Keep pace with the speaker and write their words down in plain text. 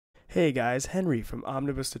Hey guys, Henry from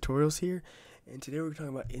Omnibus Tutorials here, and today we're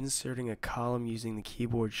talking about inserting a column using the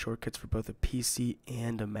keyboard shortcuts for both a PC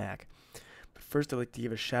and a Mac. But first I'd like to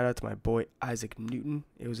give a shout out to my boy Isaac Newton.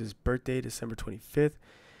 It was his birthday, December 25th,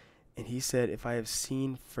 and he said, "If I have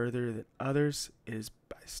seen further than others, it is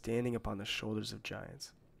by standing upon the shoulders of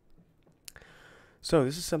giants." So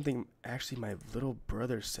this is something actually my little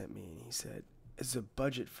brother sent me, and he said, it's a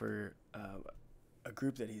budget for a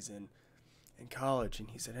group that he's in college,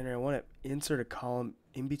 and he said, "Henry, I want to insert a column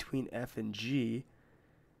in between F and G,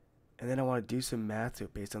 and then I want to do some math to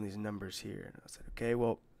it based on these numbers here." And I said, okay,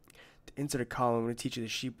 well, to insert a column, I'm going to teach you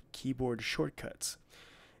the keyboard shortcuts.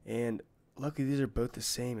 And luckily, these are both the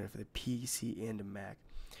same for the PC and a Mac.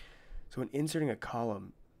 So when inserting a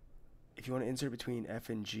column, if you want to insert between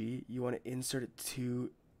F and G, you want to insert it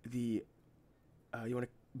to the, you want to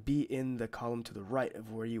be in the column to the right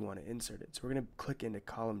of where you want to insert it. So we're going to click into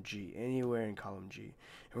column G, anywhere in column G.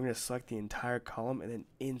 And we're going to select the entire column and then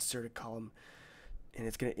insert a column, and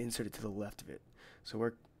it's going to insert it to the left of it. So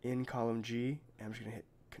we're in column G, and I'm just going to hit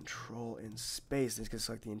Control and space, and it's going to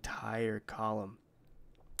select the entire column.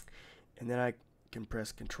 And then I can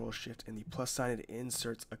press Control Shift, and the plus sign, it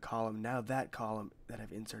inserts a column. Now that column that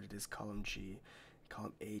I've inserted is column G.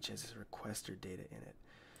 Column H has this requester data in it.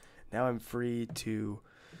 Now I'm free to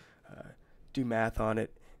do math on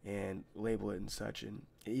it and label it and such, and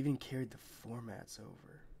it even carried the formats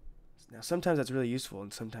over. Now sometimes that's really useful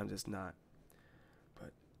and sometimes it's not,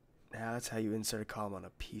 but now that's how you insert a column on a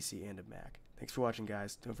PC and a Mac. Thanks for watching,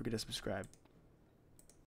 guys. Don't forget to subscribe.